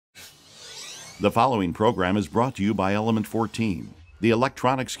The following program is brought to you by Element 14, the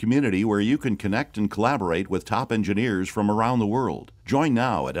electronics community where you can connect and collaborate with top engineers from around the world. Join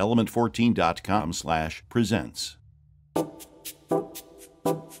now at element14.com/presents.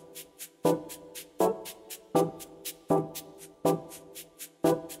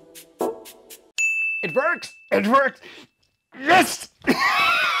 It works! It works! Yes!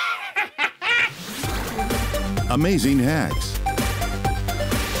 Amazing hacks.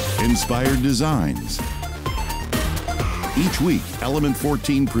 Inspired designs. Each week, Element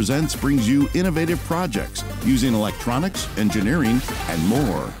 14 Presents brings you innovative projects using electronics, engineering, and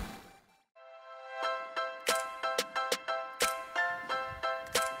more.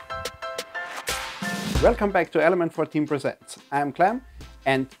 Welcome back to Element 14 Presents. I'm Clem,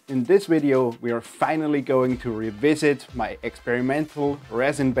 and in this video we are finally going to revisit my experimental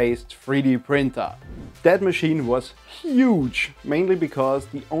resin-based 3D printer. That machine was huge, mainly because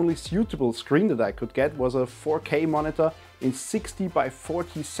the only suitable screen that I could get was a 4K monitor in 60 by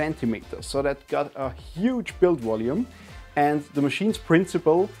 40 centimeters, so that got a huge build volume, and the machine's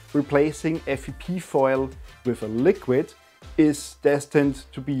principle, replacing FEP foil with a liquid, is destined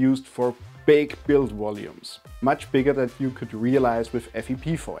to be used for big build volumes, much bigger than you could realize with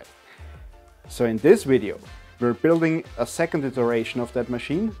FEP foil. So in this video, we're building a second iteration of that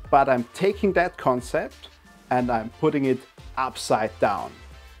machine, but I'm taking that concept and I'm putting it upside down.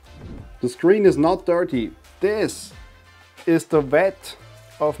 The screen is not dirty. This is the vat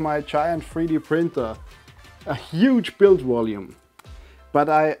of my giant 3D printer. A huge build volume. But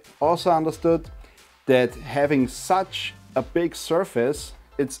I also understood that having such a big surface,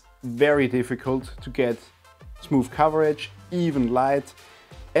 it's very difficult to get smooth coverage, even light.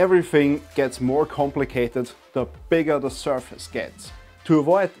 Everything gets more complicated the bigger the surface gets. To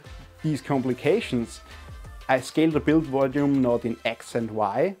avoid these complications, I scale the build volume not in X and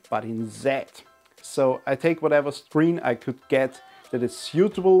Y, but in Z. So I take whatever screen I could get that is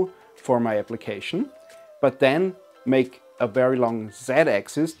suitable for my application, but then make a very long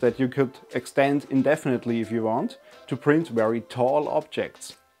Z-axis that you could extend indefinitely if you want, to print very tall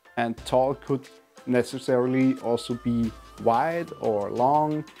objects. And tall could necessarily also be wide or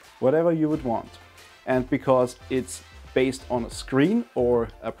long, whatever you would want. And because it's based on a screen or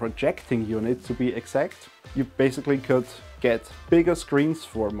a projecting unit to be exact, you basically could get bigger screens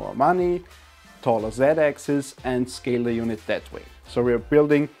for more money, taller Z-axis, and scale the unit that way. So we're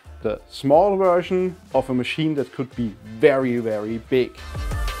building the small version of a machine that could be very, very big.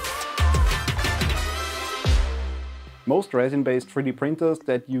 Most resin-based 3D printers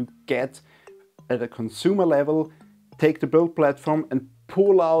that you get at a consumer level take the build platform and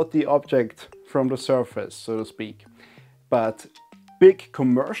pull out the object from the surface, so to speak. But big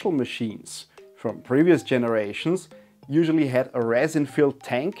commercial machines from previous generations usually had a resin-filled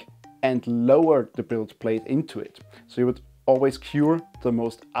tank and lowered the build plate into it. So you would always cure the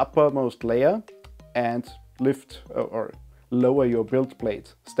most uppermost layer and lift or lower your build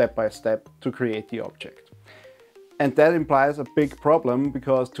plate step by step to create the object. And that implies a big problem,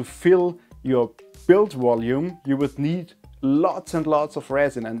 because to fill your build volume you would need lots and lots of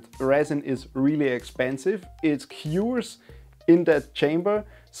resin, and resin is really expensive. It cures in that chamber,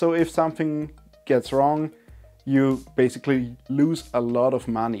 so if something gets wrong you basically lose a lot of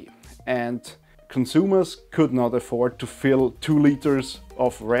money. And consumers could not afford to fill 2 liters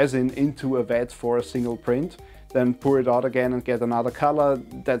of resin into a vat for a single print, then pour it out again and get another color.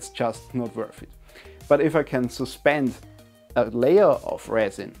 That's just not worth it. But if I can suspend a layer of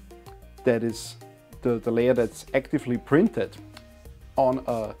resin, that is the layer that's actively printed, on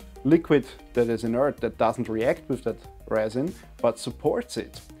a liquid that is inert, that doesn't react with that resin but supports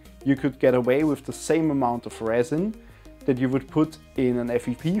it, you could get away with the same amount of resin that you would put in an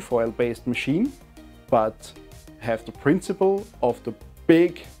FEP foil based machine, but have the principle of the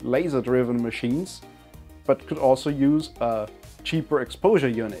big laser driven machines, but could also use a cheaper exposure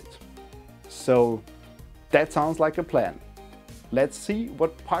unit. So that sounds like a plan. Let's see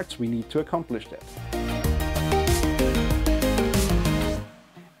what parts we need to accomplish that.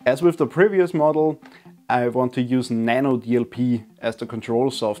 As with the previous model, I want to use NanoDLP as the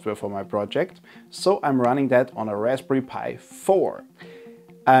control software for my project, so I'm running that on a Raspberry Pi 4.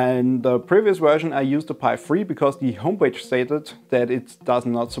 And the previous version I used the Pi 3 because the homepage stated that it does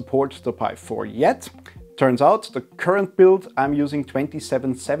not support the Pi 4 yet. Turns out the current build I'm using,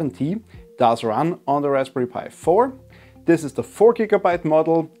 2770, does run on the Raspberry Pi 4. This is the 4 GB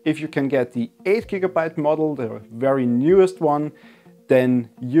model. If you can get the 8 GB model, the very newest one, then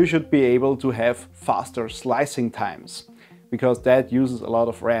you should be able to have faster slicing times, because that uses a lot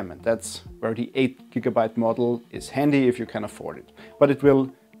of RAM, and that's where the 8 GB model is handy if you can afford it. But it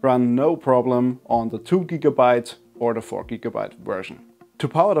will run no problem on the 2 GB or the 4 GB version. To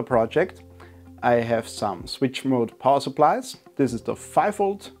power the project, I have some switch mode power supplies. This is the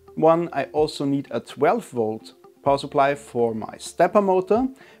 5V one. I also need a 12V power supply for my stepper motor,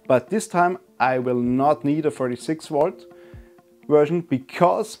 but this time I will not need a 36V version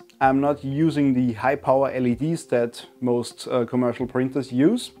because I'm not using the high power LEDs that most commercial printers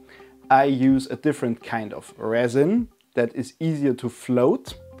use. I use a different kind of resin that is easier to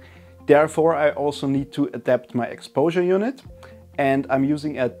float. Therefore, I also need to adapt my exposure unit, and I'm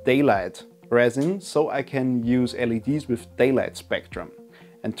using a daylight resin so I can use LEDs with daylight spectrum.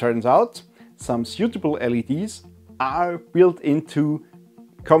 And turns out some suitable LEDs are built into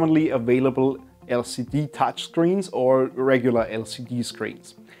commonly available LCD touchscreens or regular LCD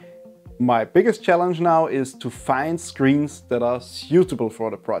screens. My biggest challenge now is to find screens that are suitable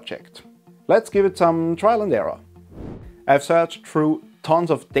for the project. Let's give it some trial and error. I've searched through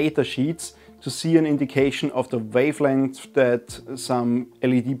tons of data sheets to see an indication of the wavelength that some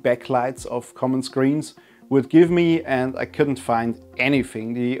LED backlights of common screens would give me, and I couldn't find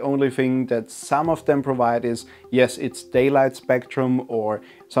anything. The only thing that some of them provide is, yes, it's daylight spectrum or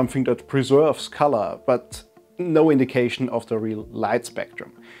something that preserves color, but no indication of the real light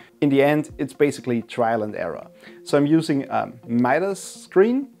spectrum. In the end, it's basically trial and error. So I'm using a Midas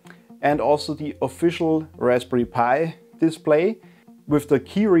screen and also the official Raspberry Pi display, with the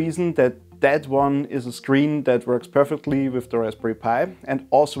key reason that that one is a screen that works perfectly with the Raspberry Pi and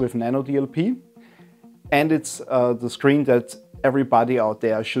also with Nano DLP. And it's the screen that everybody out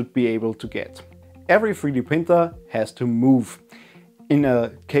there should be able to get. Every 3D printer has to move. In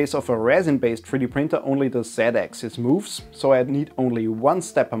a case of a resin-based 3D printer, only the Z-axis moves, so I need only one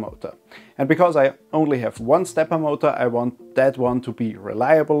stepper motor. And because I only have one stepper motor, I want that one to be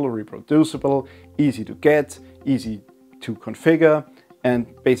reliable, reproducible, easy to get, easy to configure, and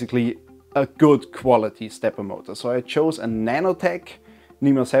basically a good quality stepper motor. So I chose a Nanotech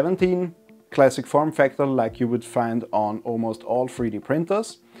NEMA 17, classic form factor like you would find on almost all 3D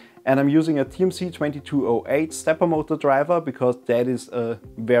printers. And I'm using a TMC 2208 stepper motor driver because that is a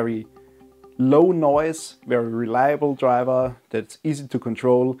very low noise, very reliable driver that's easy to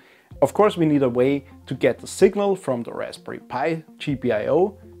control. Of course, we need a way to get the signal from the Raspberry Pi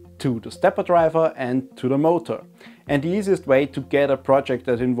GPIO to the stepper driver and to the motor. And the easiest way to get a project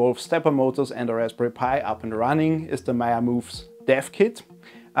that involves stepper motors and a Raspberry Pi up and running is the Maya Moves dev kit.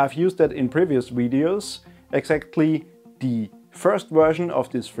 I've used that in previous videos, exactly the first version of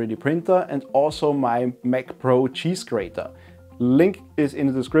this 3D printer and also my Mac Pro cheese grater. Link is in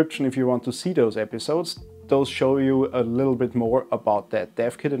the description if you want to see those episodes. Those show you a little bit more about that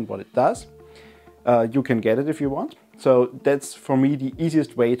dev kit and what it does. You can get it if you want. So that's for me the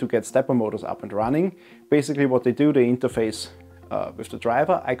easiest way to get stepper motors up and running. Basically what they do, they interface with the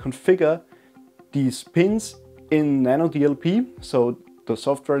driver. I configure these pins in Nano DLP, so the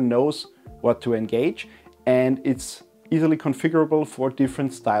software knows what to engage, and it's easily configurable for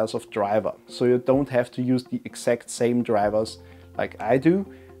different styles of driver. So you don't have to use the exact same drivers like I do,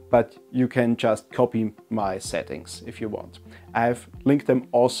 but you can just copy my settings if you want. I've linked them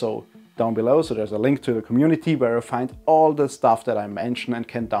also down below, so there's a link to the community where you find all the stuff that I mentioned and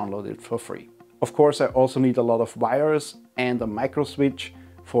can download it for free. Of course, I also need a lot of wires and a micro switch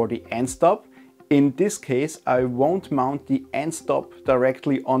for the end stop. In this case, I won't mount the end stop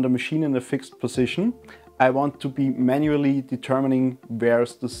directly on the machine in a fixed position. I want to be manually determining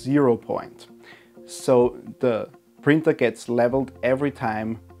where's the 0 point. So the printer gets leveled every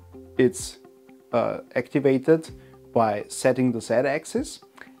time it's activated by setting the Z-axis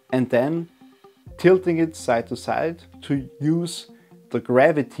and then tilting it side to side to use the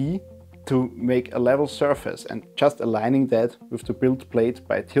gravity to make a level surface and just aligning that with the build plate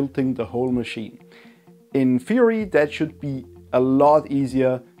by tilting the whole machine. In theory, that should be a lot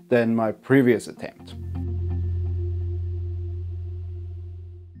easier than my previous attempt.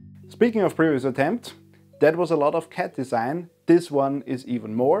 Speaking of previous attempt, that was a lot of CAD design. This one is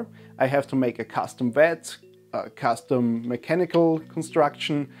even more. I have to make a custom VAT, a custom mechanical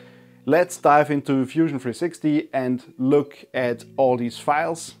construction. Let's dive into Fusion 360 and look at all these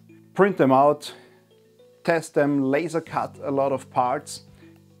files, print them out, test them, laser cut a lot of parts,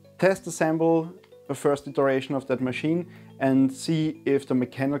 test assemble the first iteration of that machine and see if the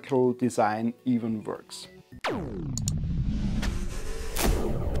mechanical design even works.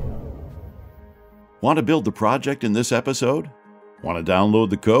 Want to build the project in this episode? Want to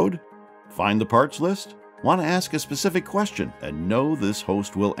download the code? Find the parts list? Want to ask a specific question and know this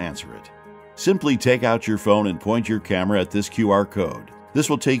host will answer it? Simply take out your phone and point your camera at this QR code. This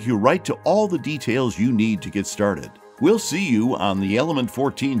will take you right to all the details you need to get started. We'll see you on the Element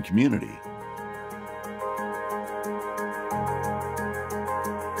 14 community.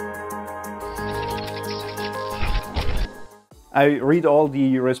 I read all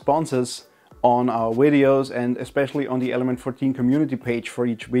the responses on our videos and especially on the Element 14 community page for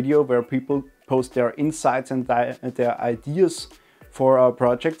each video, where people post their insights and their ideas for our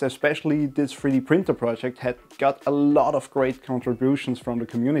projects. Especially this 3D printer project had got a lot of great contributions from the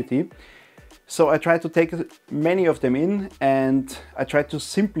community. So I tried to take many of them in and I tried to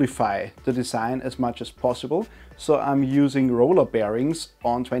simplify the design as much as possible. So I'm using roller bearings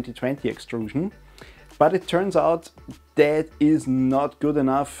on 2020 extrusion. But it turns out that is not good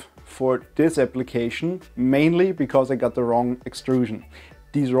enough for this application, mainly because I got the wrong extrusion.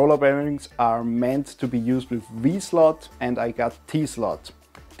 These roller bearings are meant to be used with V-slot and I got T-slot.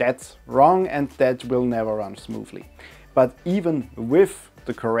 That's wrong and that will never run smoothly. But even with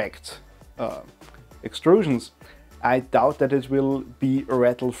the correct extrusions, I doubt that it will be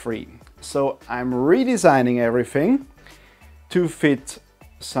rattle-free. So I'm redesigning everything to fit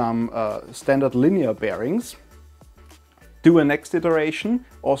some standard linear bearings, do a next iteration,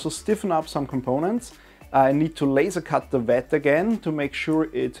 also stiffen up some components. I need to laser cut the vat again to make sure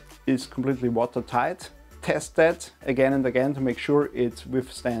it is completely watertight, test that again and again to make sure it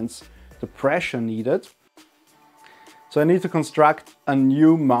withstands the pressure needed. So I need to construct a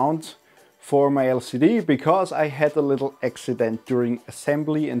new mount for my LCD because I had a little accident during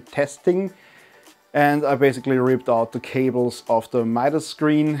assembly and testing. And I basically ripped out the cables of the Midas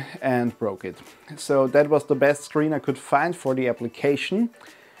screen and broke it. So that was the best screen I could find for the application.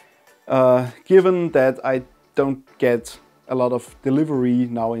 Given that I don't get a lot of delivery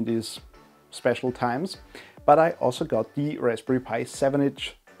now in these special times. But I also got the Raspberry Pi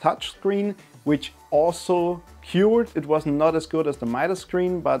 7-inch touchscreen, which also cured. It was not as good as the Midas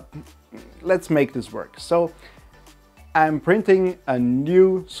screen, but let's make this work. So I'm printing a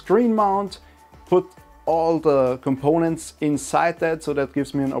new screen mount, put all the components inside that, so that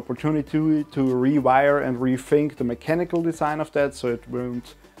gives me an opportunity to rewire and rethink the mechanical design of that, so it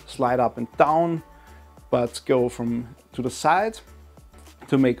won't slide up and down, but go from to the side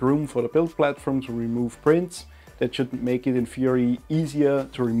to make room for the build platform to remove prints. That should make it in theory easier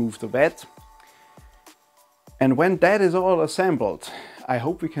to remove the vat. And when that is all assembled, I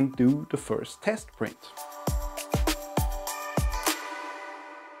hope we can do the first test print.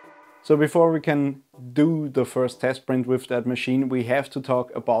 So before we can do the first test print with that machine, we have to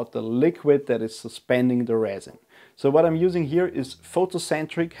talk about the liquid that is suspending the resin. So what I'm using here is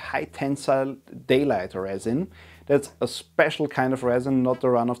photocentric high tensile daylight resin. That's a special kind of resin, not the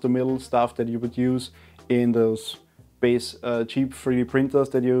run-of-the-mill stuff that you would use in those base cheap 3D printers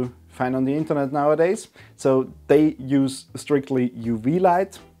that you find on the internet nowadays. So they use strictly UV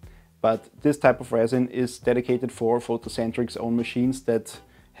light, but this type of resin is dedicated for Photocentric's own machines that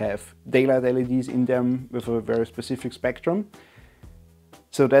have daylight LEDs in them with a very specific spectrum.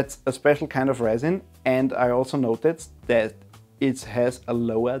 So that's a special kind of resin, and I also noticed that it has a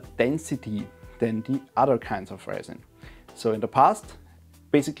lower density than the other kinds of resin. So in the past,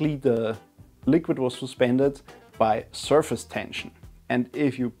 basically the liquid was suspended by surface tension, and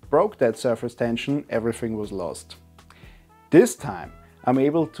if you broke that surface tension, everything was lost. This time I'm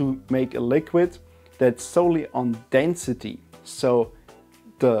able to make a liquid that's solely on density, so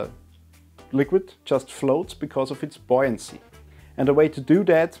the liquid just floats because of its buoyancy. And the way to do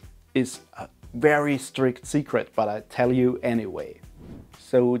that is a very strict secret, but I tell you anyway.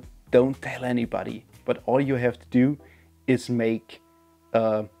 So don't tell anybody, but all you have to do is make,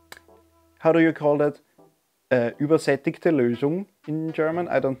 how do you call that? ÜBERSÄTTIGTE Lösung in German?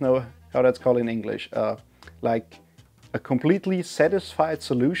 I don't know how that's called in English. Like a completely satisfied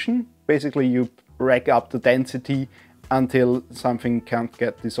solution. Basically you rack up the density until something can't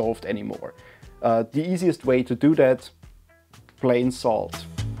get dissolved anymore. The easiest way to do that, plain salt.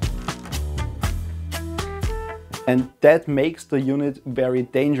 And that makes the unit very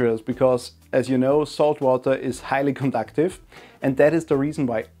dangerous because, as you know, salt water is highly conductive, and that is the reason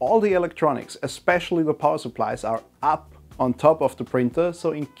why all the electronics, especially the power supplies, are up on top of the printer.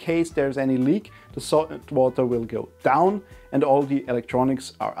 So in case there's any leak, the salt water will go down and all the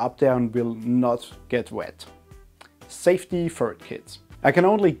electronics are up there and will not get wet. Safety third, kids. I can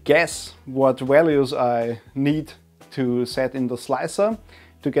only guess what values I need to set in the slicer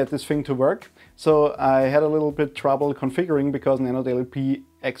to get this thing to work. So I had a little bit trouble configuring because NanoDLP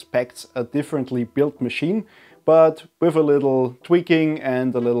expects a differently built machine, but with a little tweaking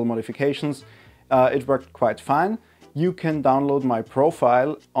and a little modifications, it worked quite fine. You can download my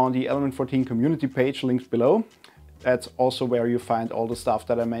profile on the Element 14 community page, linked below. That's also where you find all the stuff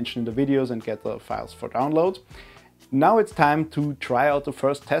that I mentioned in the videos and get the files for download. Now it's time to try out the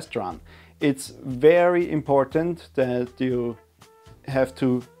first test run. It's very important that you have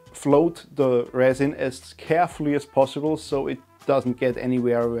to float the resin as carefully as possible so it doesn't get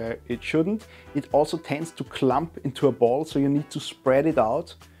anywhere where it shouldn't. It also tends to clump into a ball, so you need to spread it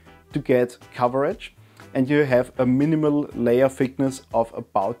out to get coverage. And you have a minimal layer thickness of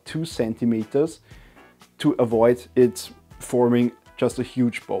about 2 centimeters to avoid it forming just a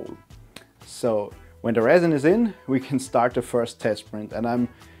huge bowl. So when the resin is in, we can start the first test print, and I'm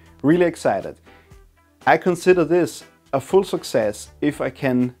really excited. I consider this a full success if I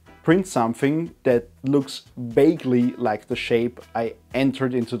can print something that looks vaguely like the shape I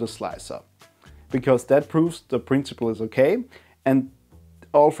entered into the slicer, because that proves the principle is okay, and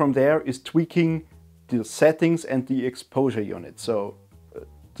all from there is tweaking the settings and the exposure unit, so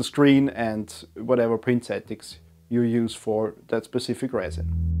the screen and whatever print settings you use for that specific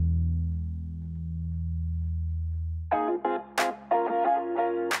resin.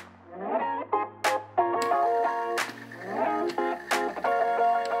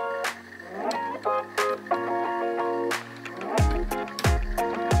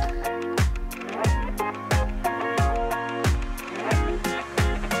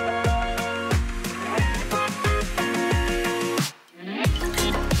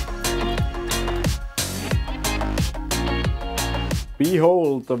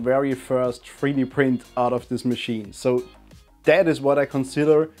 Behold the very first 3D print out of this machine. So that is what I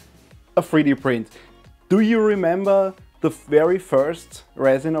consider a 3D print. Do you remember the very first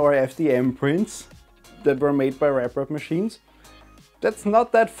resin or FDM prints that were made by RepRap machines? That's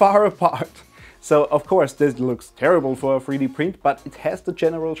not that far apart. So of course this looks terrible for a 3D print, but it has the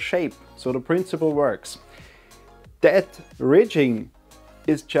general shape, so the principle works. That ridging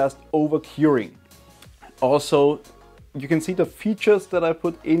is just over curing. Also, you can see the features that I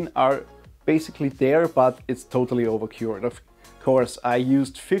put in are basically there, but it's totally over cured. Of course, I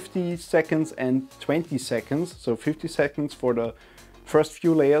used 50 seconds and 20 seconds, so 50 seconds for the first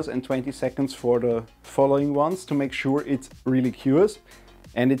few layers and 20 seconds for the following ones to make sure it really cures,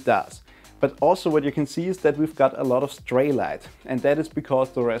 and it does. But also what you can see is that we've got a lot of stray light, and that is because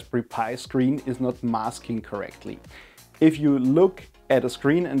the Raspberry Pi screen is not masking correctly. If you look at a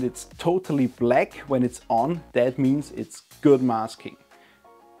screen and it's totally black when it's on, that means it's good masking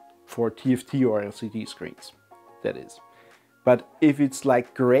for TFT or LCD screens, that is. But if it's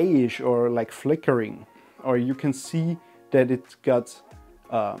like grayish or like flickering, or you can see that it's got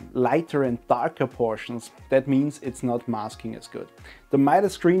lighter and darker portions, that means it's not masking as good. The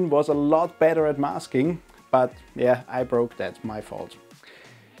Midas screen was a lot better at masking, but yeah, I broke that, my fault.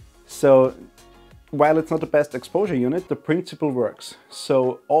 So while it's not the best exposure unit, the principle works.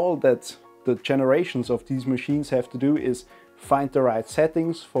 So all that the generations of these machines have to do is find the right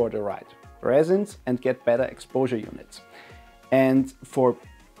settings for the right resins and get better exposure units. And for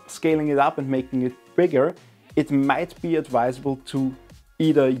scaling it up and making it bigger, it might be advisable to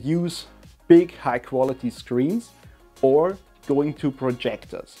either use big high quality screens or going to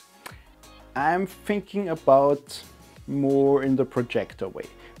projectors. I'm thinking about more in the projector way.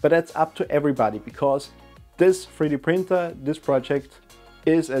 But that's up to everybody, because this 3D printer, this project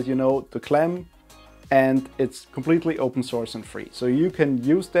is, as you know, the Clem, and it's completely open source and free. So you can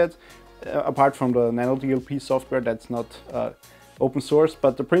use that apart from the NanoDLP software, that's not open source,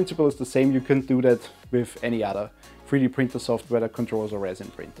 but the principle is the same. You can do that with any other 3D printer software that controls a resin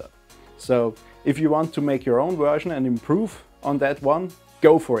printer. So if you want to make your own version and improve on that one,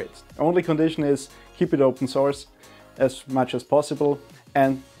 go for it. The only condition is keep it open source as much as possible,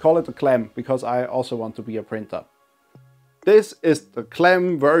 and call it a Clem, because I also want to be a printer. This is the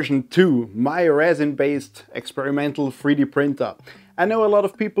Clem version 2, my resin-based experimental 3D printer. I know a lot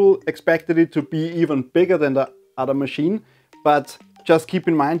of people expected it to be even bigger than the other machine, but just keep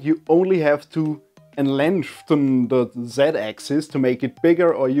in mind you only have to lengthen the Z-axis to make it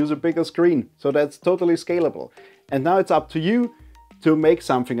bigger or use a bigger screen. So that's totally scalable. And now it's up to you to make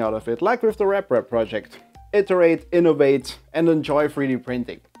something out of it, like with the RepRap project. Iterate, innovate, and enjoy 3D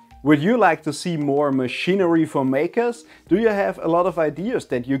printing. Would you like to see more machinery for makers? Do you have a lot of ideas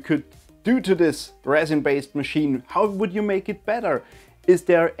that you could do to this resin-based machine? How would you make it better? Is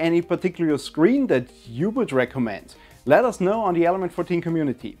there any particular screen that you would recommend? Let us know on the Element 14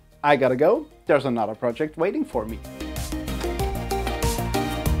 community. I gotta go, there's another project waiting for me.